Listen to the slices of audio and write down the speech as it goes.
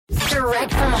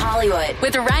Direct from Hollywood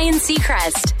with Ryan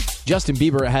Seacrest. Justin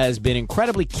Bieber has been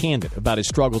incredibly candid about his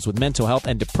struggles with mental health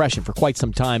and depression for quite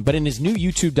some time. But in his new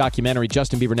YouTube documentary,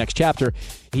 Justin Bieber Next Chapter,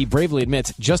 he bravely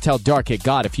admits just how dark it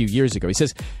got a few years ago. He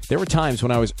says, there were times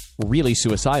when I was really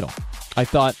suicidal. I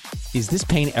thought, is this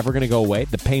pain ever going to go away?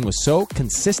 The pain was so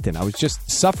consistent. I was just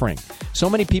suffering. So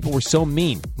many people were so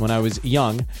mean. When I was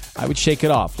young, I would shake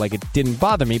it off like it didn't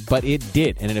bother me, but it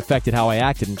did, and it affected how I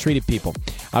acted and treated people.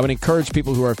 I would encourage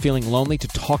people who are feeling lonely to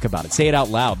talk about it. Say it out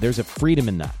loud. There's a freedom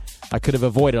in that. I could have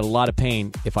avoided a lot of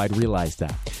pain if I'd realized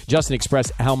that. Justin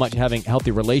expressed how much having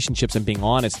healthy relationships and being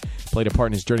honest played a part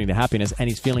in his journey to happiness, and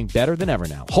he's feeling better than ever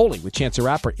now. Holy with Chance the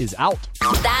Rapper is out.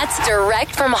 That's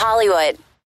Direct from Hollywood.